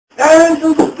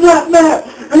of the black map,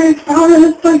 and it's found in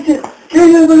his faces.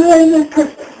 Can you believe this,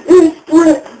 Chris? It's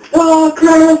Prewett. Oh,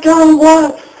 Clara's gone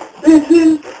wild. This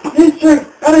is history,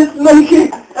 and it's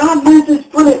making. And this is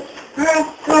Prewett. You're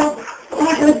so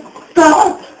fucking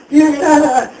stop. You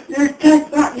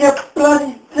take back your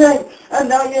bloody thing, and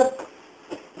now you...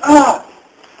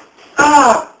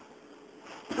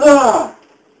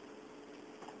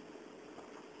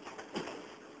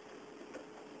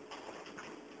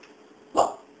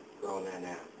 What? We're on there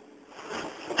now.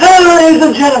 Hello, ladies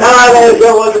and gentlemen. Hello, ladies and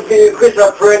gentlemen. Welcome to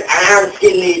Christopher Prewett and Aaron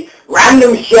Skinley's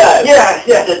random show. Yeah,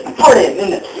 it's brilliant,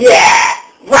 isn't it? Yeah.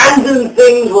 Random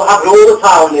things will happen all the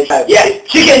time on this show. Yeah,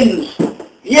 chickens.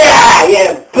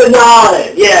 Yeah,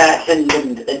 bananas. Yeah, and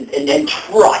then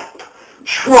tripe.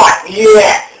 Tripe,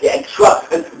 yeah,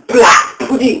 tripe, and black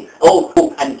pudding. Oh,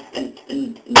 and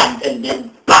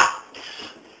then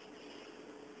bats.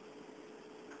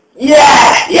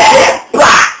 Yeah,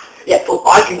 bats. Yeah, but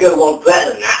I can go one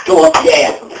better than that. Go on,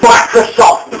 yeah,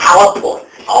 Microsoft PowerPoint.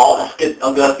 Oh, that's good.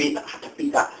 I'm gonna beat that. I have to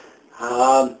beat that.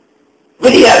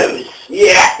 Videos.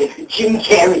 Yeah, Jim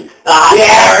Carrey.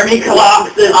 Jeremy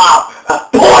Clarkson.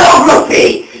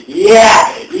 Pornography. Yeah.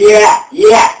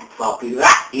 I'll do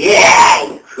that.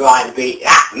 Yeah, try to beat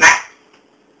that, Matt.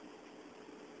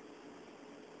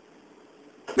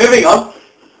 Moving on.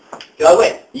 Do I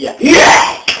win? Yeah.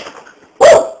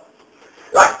 Woo!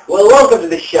 Right, well, welcome to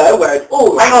the show where it's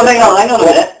all... Hang on a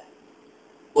minute.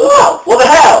 What the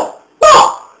hell?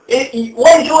 What?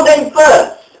 What is your name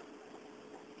first?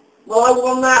 Well, I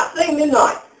won that thing, didn't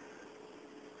I?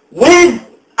 With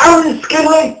Aaron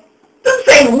Skinley? Don't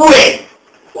say with!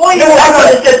 Why you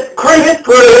it says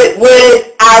Prewett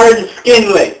with Aaron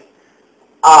Skinley.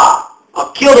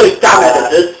 I'll kill those damn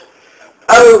editors.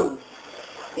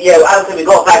 Yeah, as I said, we've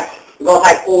got to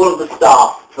thank all of the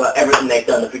staff for everything they've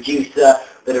done, the producer,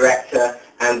 the director,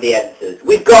 and the editors.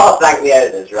 We've got to thank the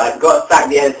editors, right? We've got to thank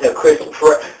the editor, Chris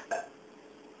Prewett.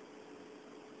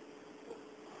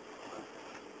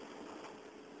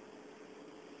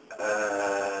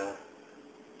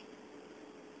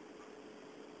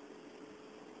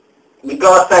 We've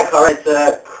got to thank our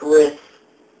editor, Chris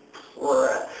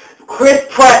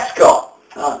Prescott.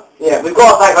 Yeah, we've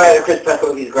got to thank our editor, Chris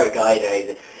Prescott. He's a great guy.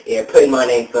 He's putting my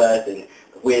name first and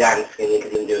with Aaron Skinley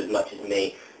because he doesn't do as much as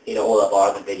me. All of our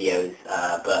other videos.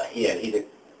 But he's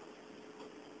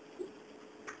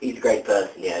a great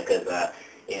person. Yeah, because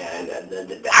and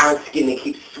the Aaron Skinley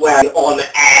keeps swearing on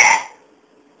air.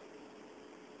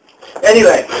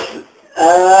 Anyway,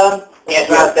 yes,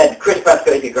 as I said, Chris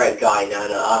Prescott is a great guy,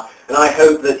 and I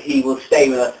hope that he will stay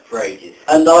with us for ages.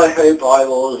 And I hope I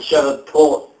will shove a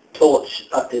torch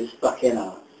up his fucking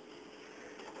ass.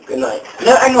 Good night.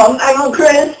 No, hang on,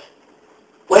 Chris.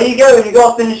 Where you going? You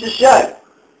got to finish the show.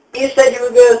 You said you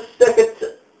were going to stick it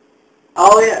to...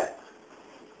 Oh, yeah.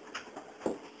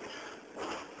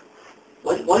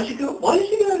 What did you go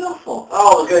off for?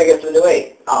 Oh, I was going to get something to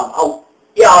eat.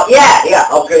 Yeah, I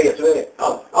was going to get some here. I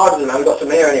don't know, we got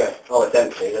some here anyway. Oh, it's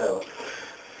empty, no.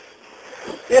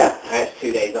 Yeah, it's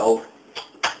 2 days old.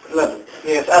 Lovely.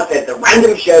 Yes, as I said, the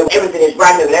random show, everything is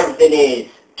random and everything is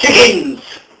chickens!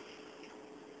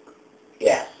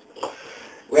 Yes.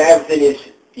 Where everything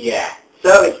is, yeah.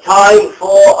 So it's time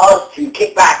for us to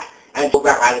kick back and talk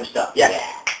about random stuff. Yeah.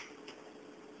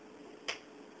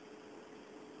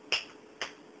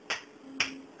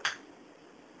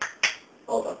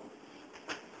 Hold on.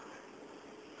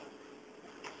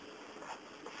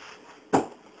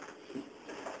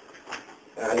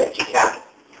 I'll get your cap.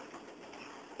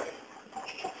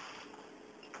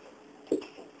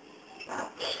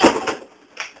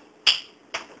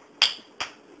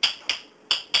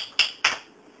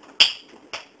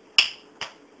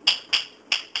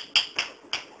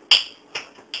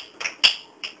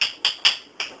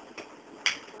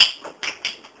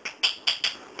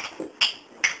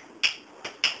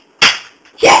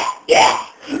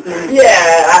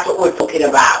 Yeah, that's what we're talking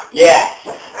about. Yeah.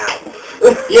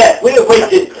 Yeah, we have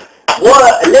wasted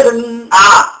 11.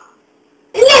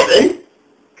 11?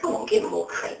 Come on, give them more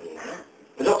credit than that.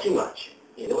 But not too much.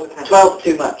 12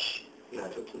 too much. No,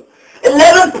 12 too much.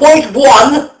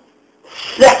 11.1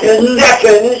 seconds.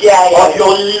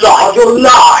 Of your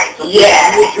life.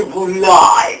 Yeah. Miserable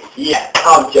life. Yeah.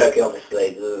 I'm joking,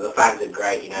 obviously. The fans are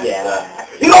great, Yeah.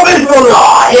 You got miserable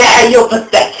life. Yeah, you're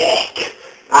pathetic.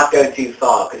 That's going too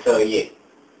far, because so are you.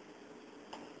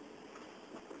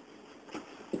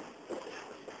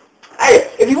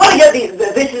 Hey, if you want to get these,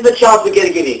 this is the chance we're going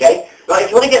to give you, okay? Right, if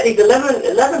you want to get these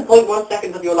 11.1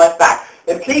 seconds of your life back,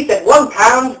 then please send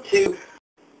 £1 to...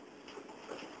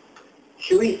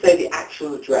 Should we say the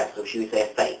actual address, or should we say a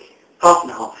fake? Half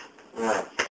and half. Right.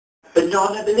 But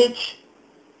banana village?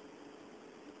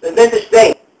 There's no such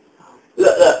thing.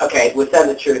 Look, okay, we're telling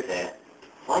the truth here.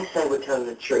 If I say we're telling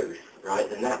the truth, right,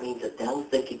 then that means that they'll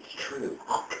think it's true.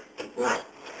 Right.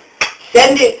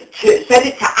 Send it to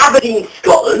Aberdeen,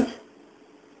 Scotland.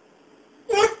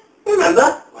 Yeah,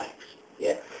 remember? Right.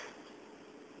 Yeah.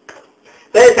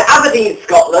 Send it to Aberdeen,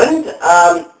 Scotland.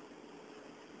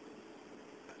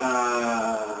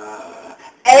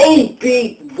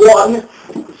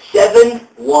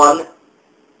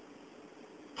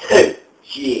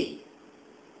 AB1712G.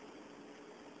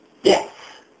 Yes.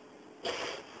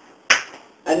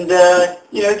 And,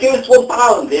 give us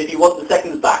 £1 if you want the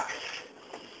seconds back.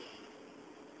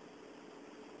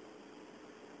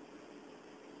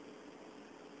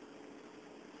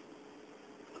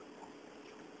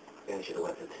 I should have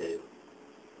went for 2.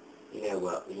 You know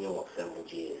what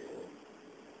 7G is, isn't it?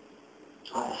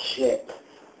 Oh, shit.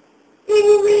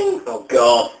 Ring, ring. Oh,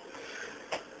 God.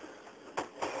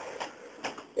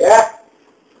 Yeah?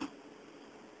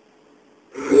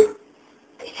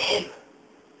 It's him.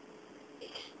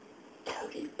 It's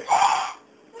Tony Blair.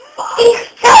 Fuck.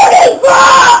 It's Tony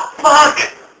Blair! Fuck!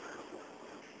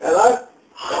 Hello?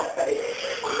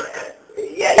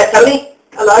 Yeah, Tony?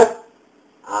 Hello?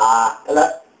 Hello?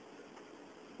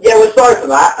 Yeah, we're sorry for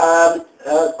that.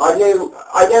 I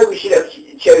know we should have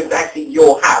chosen actually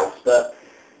your house, but,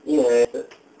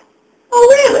 Oh,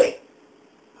 really?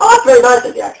 Oh, that's very nice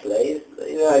of you, actually.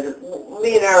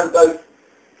 Me and Aaron both,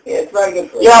 it's very good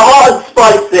for us. Yeah, hot and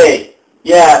spicy.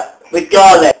 Yeah, with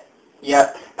garlic.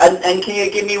 Yeah. And can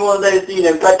you give me one of those,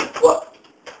 bread... What?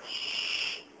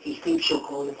 Shh. He thinks you're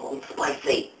calling hot and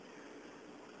spicy.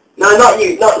 No, not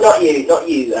you, Mr.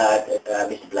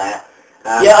 Blair.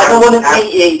 Yeah, I don't want it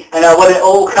meaty, and I want it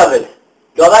all covered.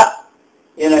 Got that?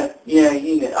 I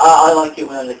like it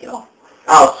when I lick it off.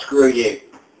 Oh, screw you.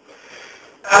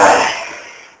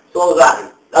 So what was that?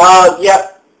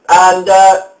 Yep. And,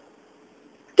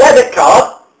 debit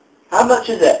card? How much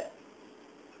is it?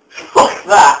 Fuck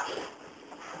that.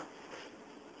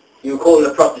 You were calling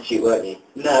a prostitute, weren't you?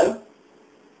 No.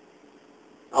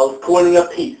 I was calling a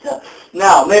pizza.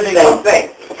 Now, moving on.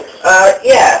 Thing.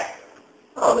 Yeah.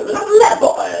 Oh, there was a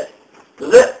letterbox I heard.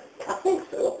 Was it? I think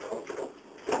so.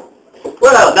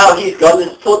 Well, now he's gone.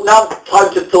 Now it's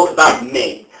time to talk about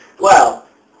me. Well,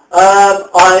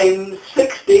 I'm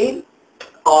 16.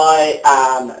 I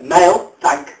am male,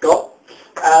 thank God.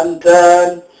 And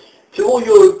to all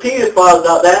you pedophiles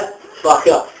out there, fuck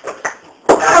off.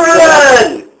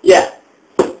 Aaron! Yeah.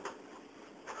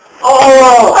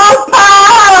 Oh! A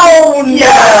pound!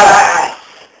 Yes!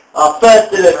 Our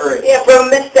first delivery. Yeah, from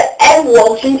Mr. M.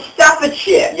 Walsh in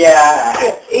Staffordshire.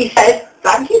 Yeah. He says,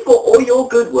 thank you for all your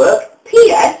good work.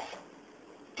 P.S.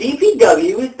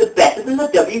 DPW is the better than the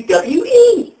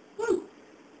WWE.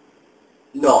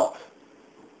 Not.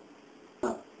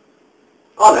 Oh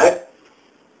no.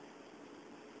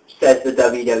 Says the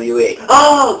WWE.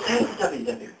 Oh, says the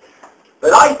WWE.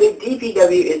 But I think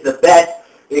DPW is the best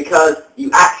because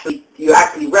you actually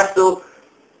wrestle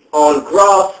on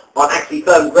grass, on actually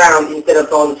firm ground, instead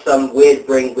of on some weird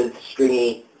ring with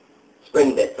stringy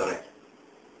spring bits on it.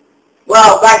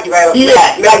 Well, thank you very much.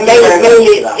 Yeah,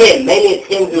 mainly it's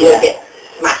him who will get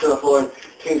smashed on the floor and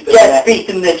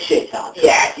beating this shit out.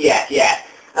 Yeah.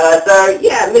 So,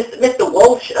 yeah, Mr.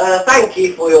 Walsh, thank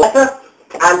you for your letter,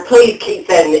 and please keep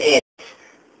sending it in.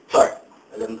 Sorry,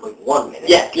 11.1 minutes.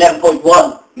 Yes,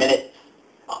 11.1 minutes.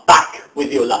 Back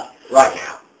with your life. Right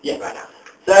now. Yeah, right now.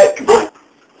 So, goodbye.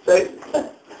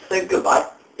 So goodbye.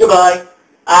 Goodbye.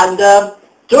 And,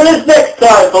 join us next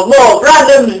time for more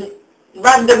random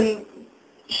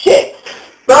shit.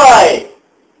 Bye.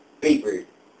 Beetroot.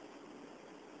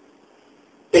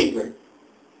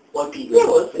 Why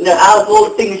beetroot? No, out of all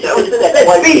the things you should have said,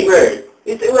 why beetroot?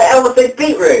 Elmo said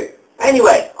beetroot.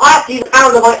 Anyway, I have to use a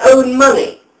pound of my own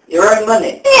money. Your own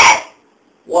money? Yes.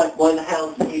 Why the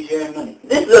hell do you use your own money?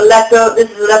 This is a letter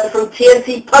from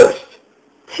TNT Post.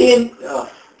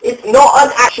 It's not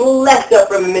an actual letter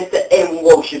from Mr. M.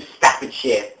 Walsh of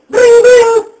Staffordshire. Bring,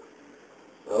 bring.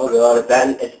 Oh God,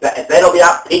 it better be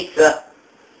that pizza.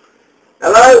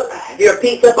 Hello? If you're a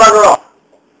pizza, bugger off.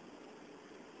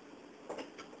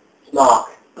 It's Mark.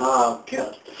 Oh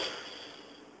God.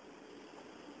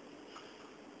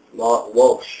 Mark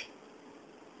Walsh.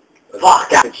 Fuck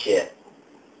Staffordshire.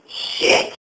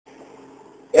 Shit.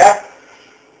 Yeah?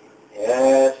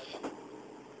 Yes.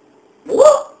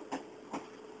 What?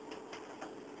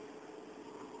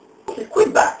 His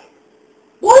quid back.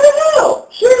 What the hell?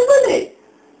 Share his money.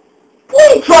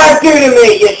 What are you trying to do to me,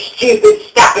 you stupid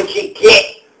Staffordshire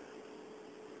git?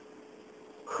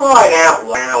 Crying out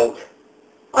loud.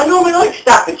 I normally like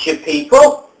Staffordshire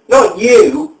people. Not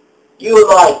like you were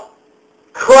like,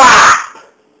 crap!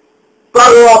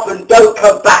 Bugger off and don't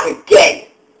come back again!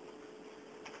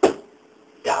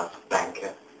 Dance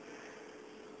banker.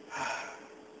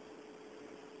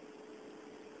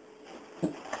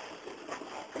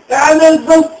 And there's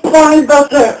the spine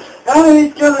buster! And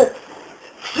he's gonna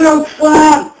choke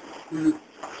slam!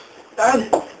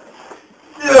 And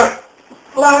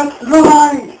last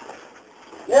line!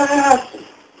 Yes!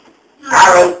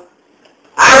 Aaron!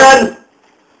 Aaron!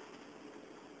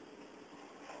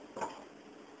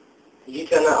 Did you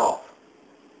turn that off?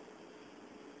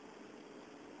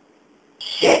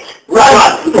 Shit!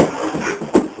 Run!